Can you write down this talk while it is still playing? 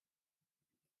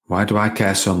Why do I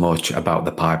care so much about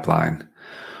the pipeline?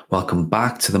 Welcome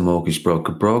back to the Mortgage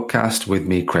Broker Broadcast with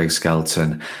me, Craig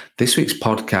Skelton. This week's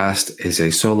podcast is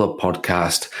a solo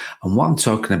podcast, and what I'm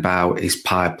talking about is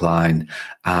pipeline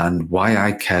and why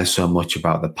I care so much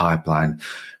about the pipeline.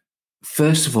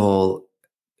 First of all,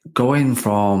 going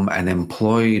from an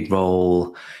employed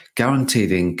role,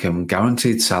 guaranteed income,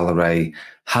 guaranteed salary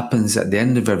happens at the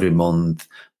end of every month,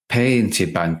 pay into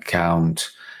your bank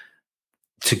account.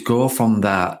 To go from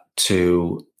that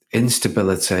to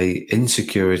instability,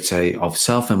 insecurity of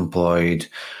self-employed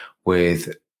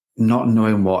with not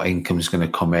knowing what income is going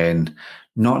to come in,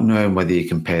 not knowing whether you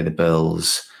can pay the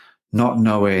bills, not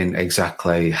knowing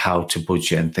exactly how to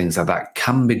budget and things like that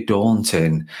can be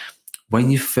daunting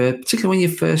particularly when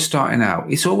you're first starting out.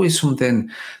 It's always something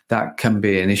that can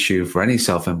be an issue for any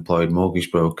self-employed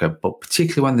mortgage broker, but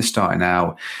particularly when they're starting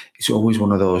out, it's always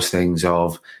one of those things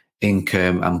of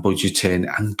income and budgeting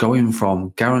and going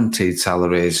from guaranteed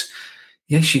salaries.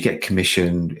 Yes, you get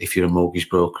commission if you're a mortgage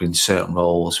broker in certain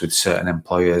roles with certain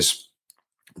employers,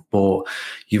 but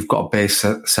you've got a base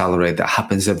salary that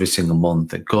happens every single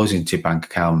month that goes into your bank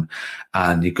account,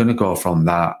 and you're going to go from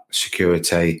that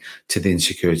security to the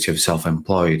insecurity of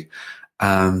self-employed.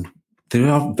 And there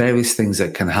are various things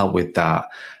that can help with that.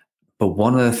 But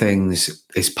one of the things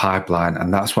is pipeline,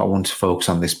 and that's what I want to focus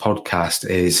on this podcast,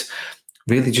 is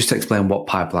really just explain what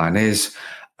pipeline is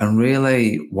and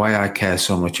really why I care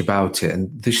so much about it. And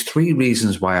there's three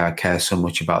reasons why I care so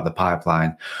much about the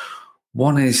pipeline.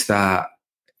 One is that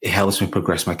it helps me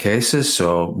progress my cases.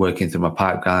 So working through my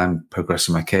pipeline,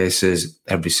 progressing my cases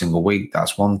every single week,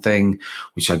 that's one thing,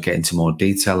 which I'll get into more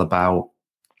detail about.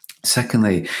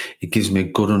 Secondly, it gives me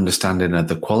a good understanding of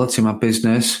the quality of my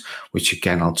business, which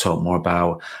again, I'll talk more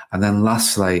about. And then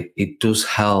lastly, it does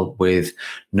help with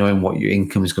knowing what your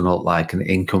income is going to look like and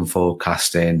income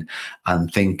forecasting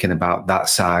and thinking about that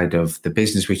side of the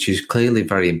business, which is clearly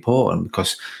very important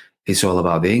because it's all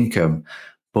about the income.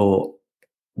 But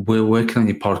we're working on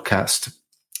your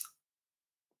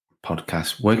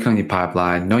working on your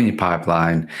pipeline, knowing your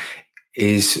pipeline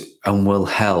is and will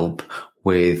help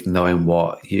with knowing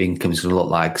what your income is going to look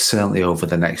like, certainly over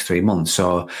the next 3 months.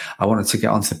 So I wanted to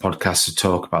get onto the podcast to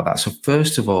talk about that. So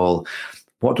first of all,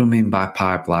 what do I mean by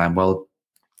pipeline? Well,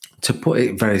 to put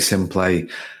it very simply,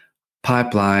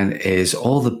 pipeline is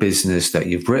all the business that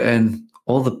you've written,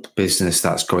 all the business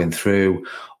that's going through,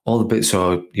 all the bits,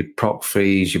 so your prop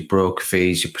fees, your broker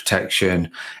fees, your protection,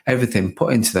 everything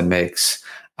put into the mix,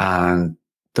 and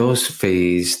those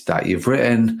fees that you've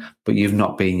written, but you've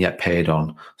not been yet paid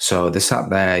on. So they're sat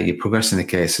there, you're progressing the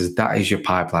cases, that is your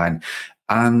pipeline.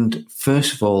 And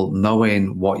first of all,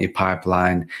 knowing what your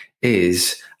pipeline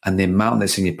is and the amount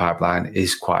that's in your pipeline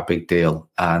is quite a big deal.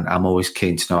 And I'm always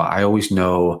keen to know. I always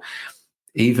know,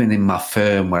 even in my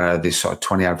firm where there's sort of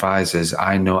 20 advisors,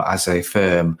 I know as a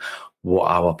firm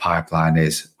what our pipeline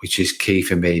is, which is key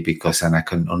for me because then I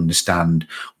can understand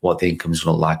what the incomes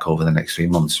look like over the next 3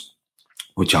 months,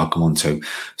 which I'll come on to.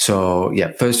 So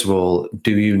yeah, first of all,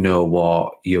 do you know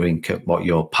what your income, what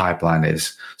your pipeline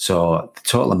is? So the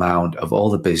total amount of all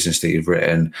the business that you've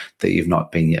written that you've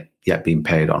not been yet been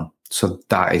paid on. So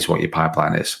that is what your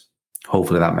pipeline is.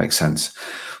 Hopefully that makes sense.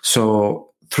 So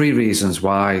 3 reasons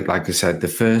why, like I said, the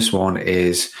first one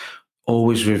is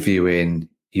always reviewing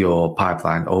your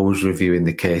pipeline, always reviewing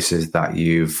the cases that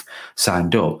you've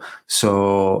signed up.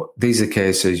 So these are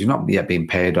cases you've not yet been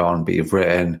paid on, but you've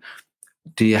written.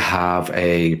 Do you have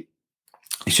it's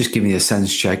just giving you a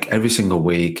sense check every single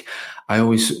week. I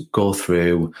always go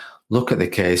through, look at the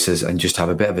cases and just have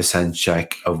a bit of a sense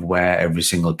check of where every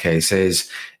single case is.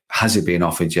 Has it been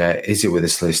offered yet? Is it with the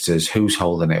solicitors? Who's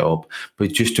holding it up?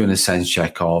 But just doing a sense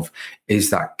check of, is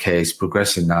that case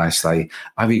progressing nicely?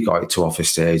 Have you got it to offer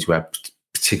stage where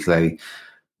particularly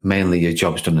mainly your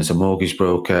job's done as a mortgage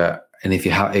broker? And if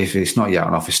it's not yet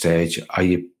on offer stage, are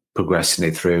you progressing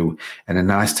it through in a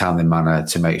nice timely manner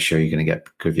to make sure you're going to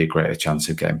give you a greater chance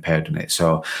of getting paid on it?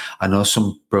 So I know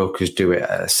some brokers do it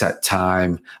at a set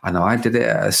time. I know I did it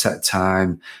at a set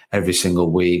time every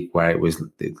single week where it was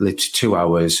literally 2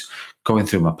 hours going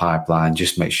through my pipeline,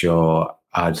 just make sure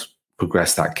I'd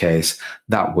progress that case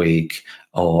that week,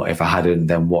 or if I hadn't,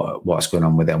 then what's going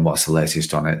on with it and what's the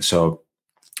latest on it. So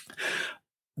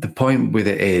the point with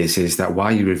it is that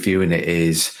while you're reviewing it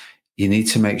is you need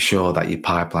to make sure that your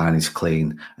pipeline is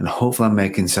clean. And hopefully I'm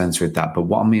making sense with that. But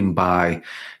what I mean by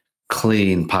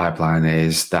clean pipeline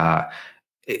is that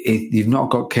you've not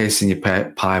got cases in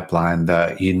your pipeline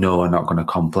that you know are not going to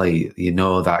complete. You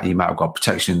know that you might have got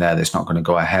protection in there that's not going to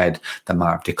go ahead, that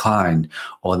might have declined,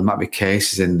 or there might be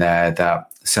cases in there that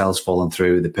sales fallen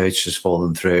through, the purchase has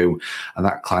fallen through, and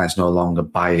that client's no longer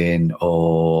buying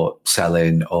or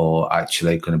selling or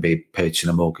actually going to be purchasing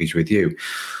a mortgage with you.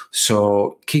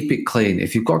 So keep it clean.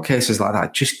 If you've got cases like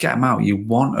that, just get them out. You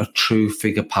want a true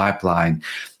figure pipeline.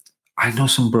 I know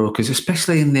some brokers,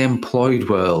 especially in the employed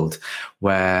world,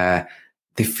 where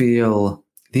they feel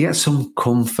they get some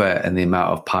comfort in the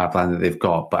amount of pipeline that they've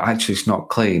got, but actually it's not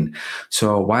clean.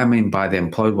 So what I mean by the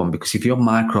employed one, because if you're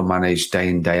micromanaged day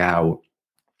in, day out,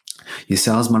 your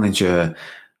sales manager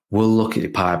will look at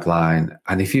your pipeline,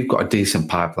 and if you've got a decent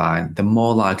pipeline, they're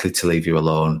more likely to leave you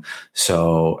alone.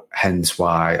 So hence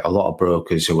why a lot of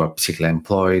brokers who are particularly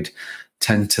employed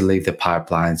tend to leave the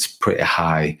pipelines pretty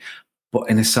high. But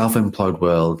in a self-employed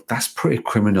world, that's pretty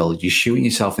criminal. You're shooting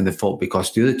yourself in the foot,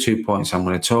 because the other 2 points I'm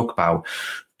going to talk about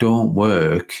don't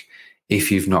work if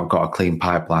you've not got a clean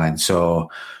pipeline. So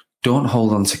don't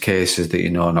hold on to cases that you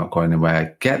know are not going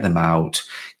anywhere. Get them out.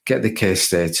 Get the case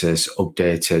status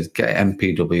updated, get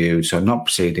MPW, so not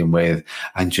proceeding with,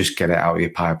 and just get it out of your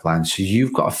pipeline. So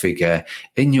you've got a figure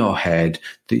in your head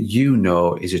that you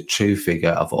know is a true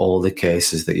figure of all the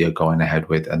cases that you're going ahead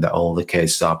with and that all the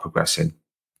cases are progressing.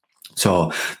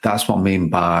 So that's what I mean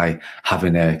by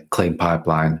having a clean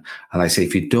pipeline. And I say,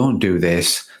 if you don't do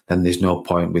this, then there's no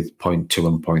point with point 2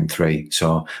 and point 3.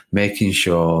 So making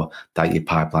sure that your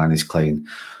pipeline is clean.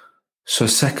 So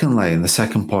secondly, and the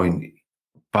second point,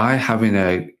 by having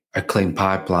a clean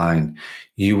pipeline,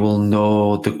 you will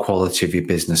know the quality of your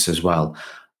business as well.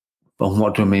 And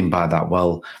what do I mean by that?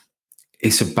 Well,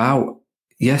 it's about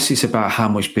how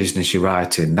much business you're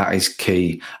writing. That is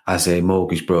key as a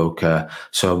mortgage broker.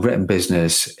 So written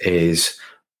business is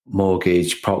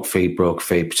mortgage, proc fee, broker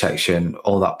fee, protection,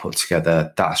 all that put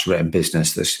together. That's written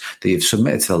business that you've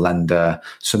submitted to the lender,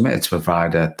 submitted to the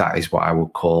provider. That is what I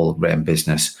would call written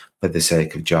business for the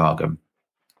sake of jargon.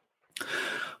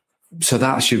 So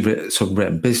that's your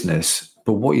written business.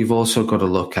 But what you've also got to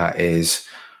look at is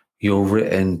your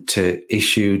written to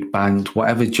issued, banked,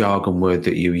 whatever jargon word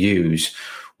that you use.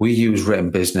 We use written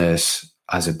business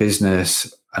as a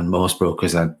business, and most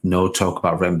brokers I know talk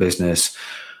about written business.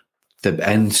 The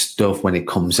end stuff when it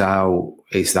comes out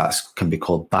is that can be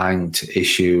called banked,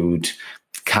 issued,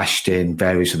 cashed in,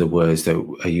 various other words that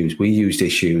are used. We used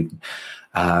issued.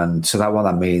 And so what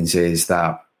that means is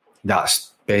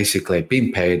that's basically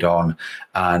being paid on,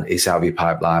 and it's out of your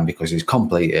pipeline because it's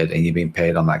completed and you've been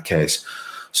paid on that case.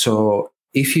 So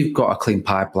if you've got a clean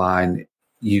pipeline,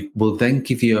 you will then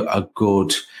give you a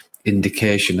good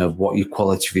indication of what your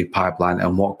quality of your pipeline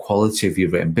and what quality of your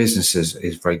written businesses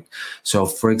is. So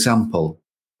for example,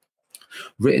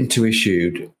 written to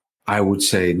issued, I would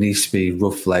say, needs to be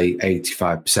roughly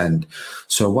 85%.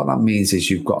 So what that means is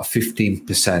you've got a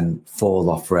 15% fall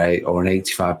off rate or an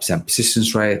 85%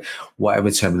 persistence rate,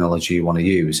 whatever terminology you want to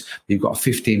use. You've got a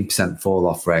 15% fall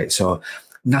off rate. So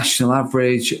national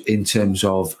average in terms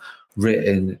of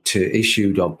written to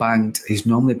issued or banked is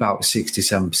normally about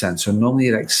 67%. So normally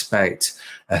you'd expect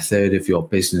a third of your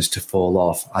business to fall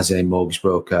off as a mortgage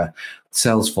broker.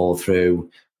 Sales fall through,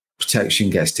 protection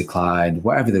gets declined,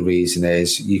 whatever the reason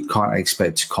is, you can't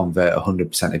expect to convert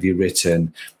 100% of your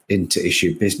written into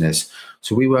issued business.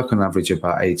 So we work on average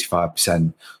about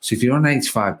 85%. So if you're on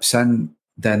 85%,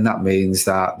 then that means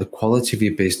that the quality of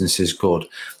your business is good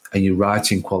and you're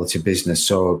writing quality business.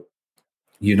 So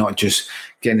you're not just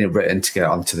getting it written to get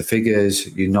onto the figures.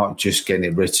 You're not just getting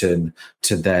it written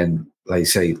to then, like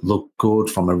say, look good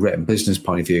from a written business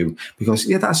point of view, because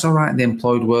that's all right in the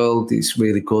employed world. It's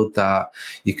really good that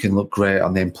you can look great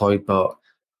on the employed, but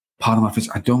part of my friends,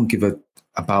 I don't give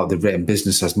about the written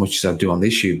business as much as I do on the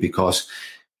issue, because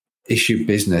issued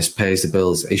business pays the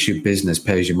bills. Issued business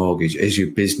pays your mortgage.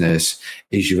 Issued business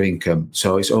is your income.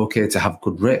 So it's okay to have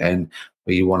good written,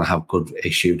 but you want to have good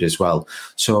issued as well.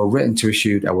 So written to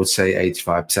issued, I would say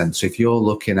 85%. So if you're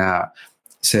looking at,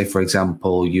 say, for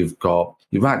example, you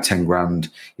write 10 grand,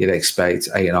 you'd expect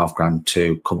 8.5 grand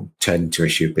to turn into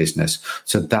issued business.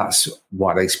 So that's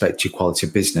what I expect your quality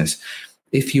of business.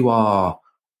 If your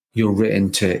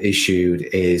written to issued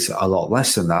is a lot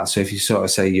less than that. So if you sort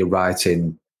of say you're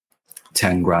writing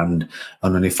 10 grand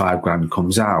and only 5 grand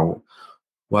comes out,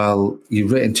 well, you're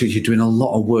doing a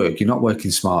lot of work. You're not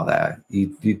working smart there.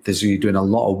 You're doing a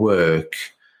lot of work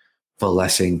for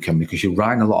less income because you're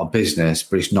writing a lot of business,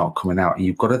 but it's not coming out.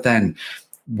 You've got to then,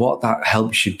 what that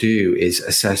helps you do is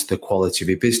assess the quality of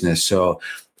your business. So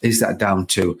is that down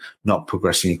to not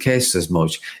progressing your case as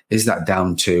much? Is that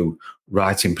down to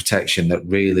writing protection that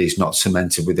really is not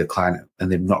cemented with the client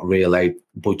and they've not really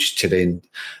budgeted in,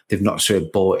 they've not sort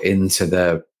of bought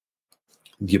into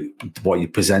what you're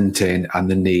presenting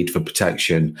and the need for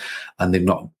protection, and they've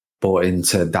not bought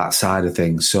into that side of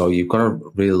things. So you've got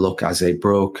to really look as a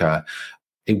broker.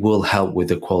 It will help with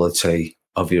the quality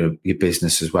of your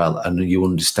business as well, and you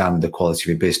understand the quality of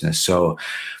your business. So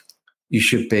you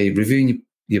should be reviewing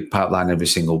your pipeline every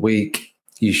single week.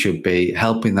 You should be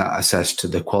helping that assess to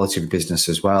the quality of your business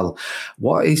as well.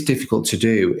 What is difficult to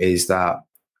do is that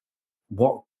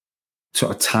what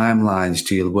sort of timelines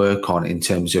do you work on in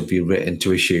terms of your written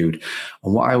to issued?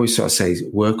 And what I always sort of say is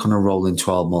work on a rolling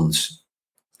 12 months.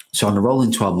 So on a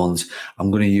rolling 12 months,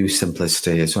 I'm going to use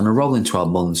simplicity here. So on a rolling 12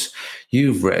 months,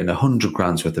 you've written 100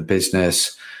 grand's worth of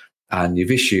business and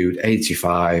you've issued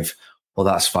 85. Well,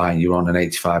 that's fine. You're on an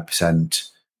 85%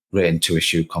 written to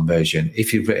issued conversion.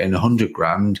 If you've written 100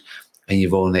 grand and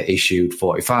you've only issued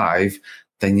 45,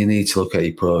 then you need to look at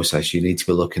your process. You need to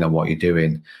be looking at what you're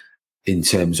doing in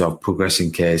terms of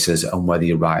progressing cases and whether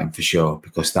you're writing for sure,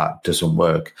 because that doesn't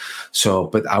work. So,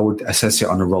 but I would assess it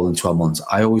on a rolling 12 months.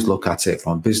 I always look at it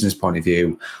from a business point of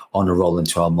view on a rolling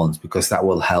 12 months, because that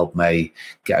will help me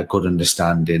get a good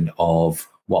understanding of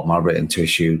what my written to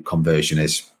issued conversion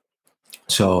is.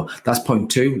 So that's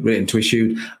point 2, written to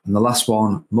issued. And the last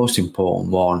one, most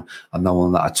important one, and the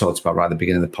one that I talked about right at the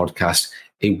beginning of the podcast,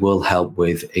 it will help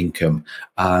with income.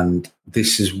 And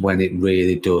this is when it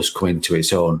really does come into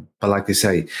its own. But like I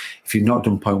say, if you've not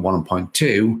done point 1 and point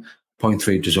 2, point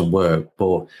 3 doesn't work.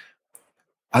 But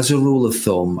as a rule of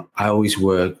thumb, I always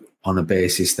work on a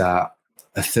basis that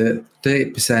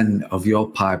 30% of your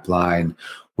pipeline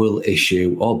will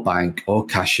issue or bank or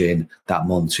cash in that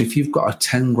month. So if you've got a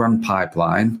 10 grand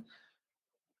pipeline,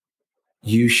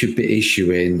 you should be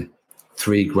issuing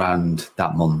 3 grand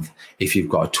that month. If you've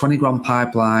got a 20 grand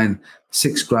pipeline,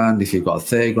 6 grand. If you've got a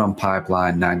 30 grand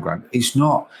pipeline, 9 grand. It's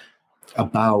not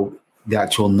about the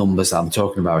actual numbers that I'm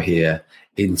talking about here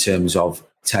in terms of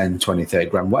 10, 20, 30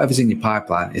 grand. Whatever's in your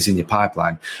pipeline is in your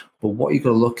pipeline. But what you've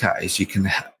got to look at is you can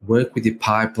work with your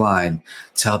pipeline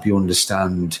to help you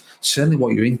understand certainly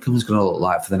what your income is going to look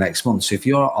like for the next month. So if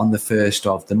you're on the first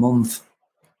of the month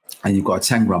and you've got a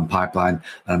 10 grand pipeline,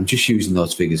 and I'm just using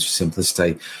those figures for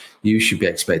simplicity, you should be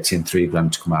expecting 3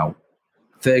 grand to come out.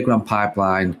 30 grand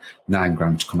pipeline, 9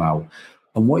 grand to come out.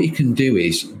 And what you can do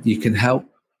is you can help,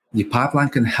 your pipeline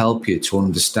can help you to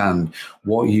understand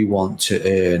what you want to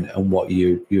earn and what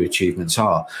your achievements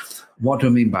are. What do I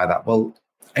mean by that? Well,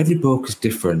 every broker is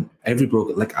different. Every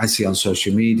broker, like I see on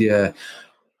social media,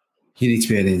 you need to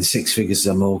be earning 6 figures as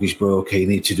a mortgage broker. You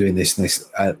need to be doing this and this.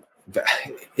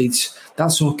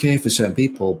 That's okay for certain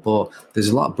people, but there's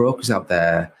a lot of brokers out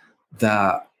there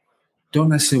that don't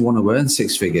necessarily want to earn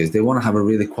 6 figures. They want to have a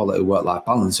really quality work-life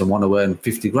balance and want to earn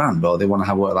 50 grand, or they want to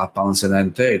have work-life balance and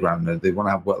earn 30 grand, or they want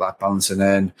to have work-life balance and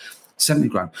earn 70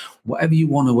 grand. Whatever you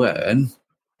want to earn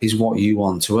is what you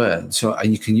want to earn. So,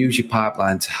 and you can use your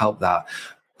pipeline to help that.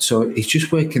 So it's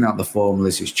just working out the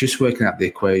formulas. It's just working out the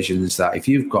equations that if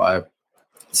you've got a,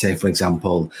 say, for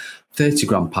example, 30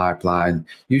 grand pipeline,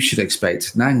 you should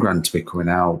expect 9 grand to be coming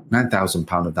out,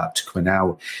 £9,000 of that to coming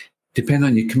out. Depending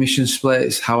on your commission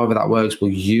splits, however that works,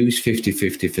 we'll use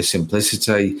 50-50 for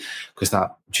simplicity because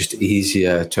that's just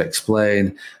easier to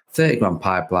explain. 30 grand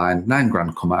pipeline, 9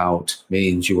 grand come out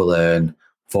means you will earn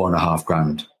 4.5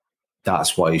 grand.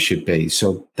 That's what it should be.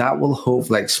 So that will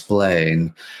hopefully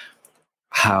explain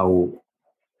how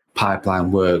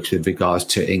pipeline works with regards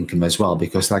to income as well.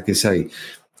 Because like I say,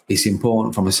 it's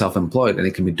important from a self-employed and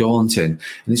it can be daunting.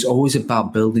 And it's always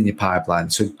about building your pipeline.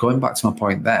 So going back to my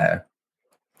point there,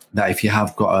 that if you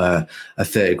have got a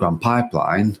 30 grand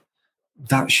pipeline,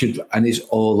 that should, and it's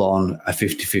all on a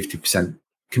 50%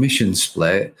 commission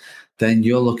split, then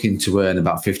you're looking to earn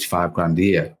about 55 grand a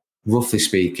year, roughly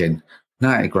speaking.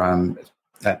 90 grand,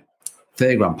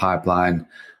 30 grand pipeline,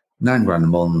 9 grand a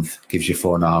month gives you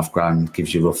 4.5 grand,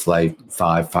 gives you roughly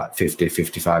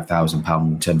 55,000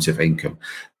 pounds in terms of income.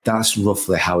 That's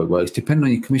roughly how it works. Depending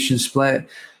on your commission split,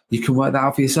 you can work that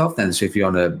out for yourself then. So if you're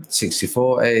on a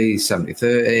 60-40,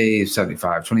 70-30,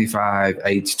 75-25,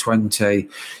 80-20,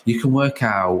 you can work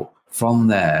out from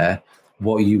there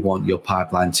what you want your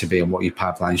pipeline to be and what your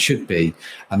pipeline should be.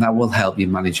 And that will help you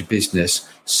manage your business,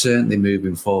 certainly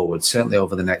moving forward, certainly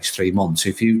over the next 3 months.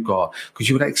 If you've got, because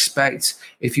you would expect,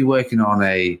 if you're working on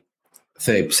a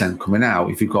 30% coming out,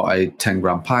 if you've got a 10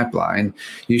 grand pipeline,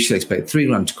 you should expect 3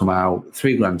 grand to come out,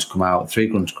 3 grand to come out, 3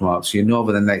 grand to come out. So you know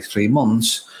over the next 3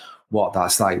 months what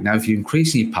that's like. Now, if you're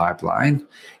increasing your pipeline,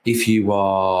 if you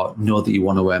know that you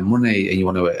want to earn money and you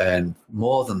want to earn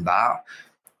more than that,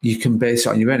 you can base it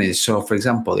on your earnings. So, for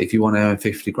example, if you want to earn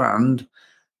 50 grand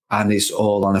and it's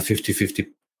all on a 50-50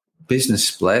 business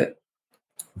split,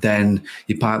 then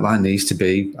your pipeline needs to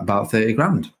be about 30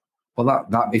 grand. Well,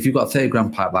 that if you've got a 30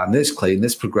 grand pipeline that's clean,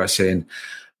 that's progressing,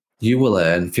 you will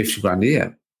earn 50 grand a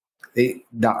year.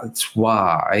 That's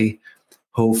why,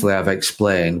 hopefully, I've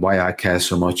explained why I care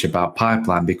so much about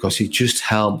pipeline, because it just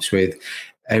helps with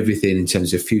everything in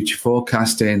terms of future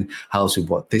forecasting, helps with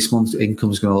what this month's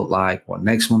income is going to look like, what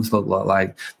next month's look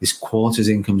like, this quarter's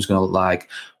income is going to look like.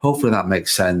 Hopefully that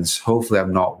makes sense. Hopefully I've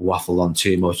not waffled on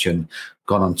too much and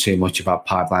gone on too much about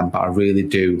pipeline, but I really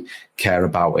do care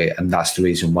about it. And that's the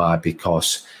reason why,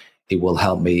 because it will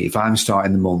help me. If I'm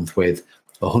starting the month with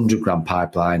 100 grand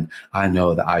pipeline, I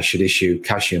know that I should issue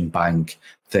cash in bank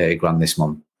 30 grand this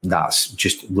month. That's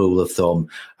just rule of thumb,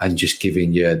 and just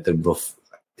giving you the rough,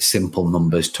 simple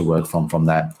numbers to work from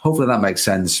there. Hopefully that makes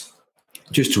sense.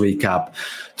 Just to recap,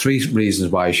 3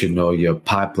 reasons why you should know your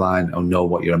pipeline or know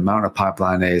what your amount of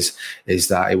pipeline is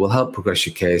that it will help progress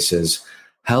your cases,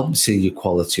 help see your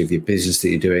quality of your business that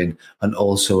you're doing, and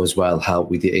also as well help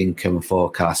with your income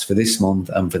forecast for this month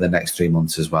and for the next 3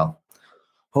 months as well.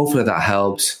 Hopefully that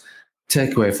helps.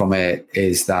 Takeaway from it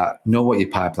is that know what your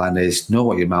pipeline is, know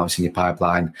what your amounts in your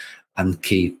pipeline, and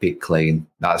keep it clean.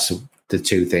 That's the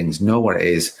 2 things. Know what it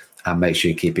is and make sure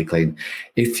you keep it clean.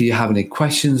 If you have any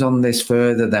questions on this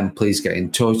further, then please get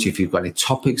in touch. If you've got any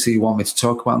topics that you want me to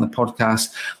talk about on the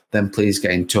podcast, then please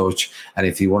get in touch. And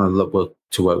if you want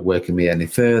to work with me any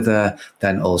further,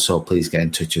 then also please get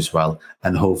in touch as well.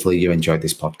 And hopefully you enjoyed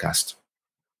this podcast.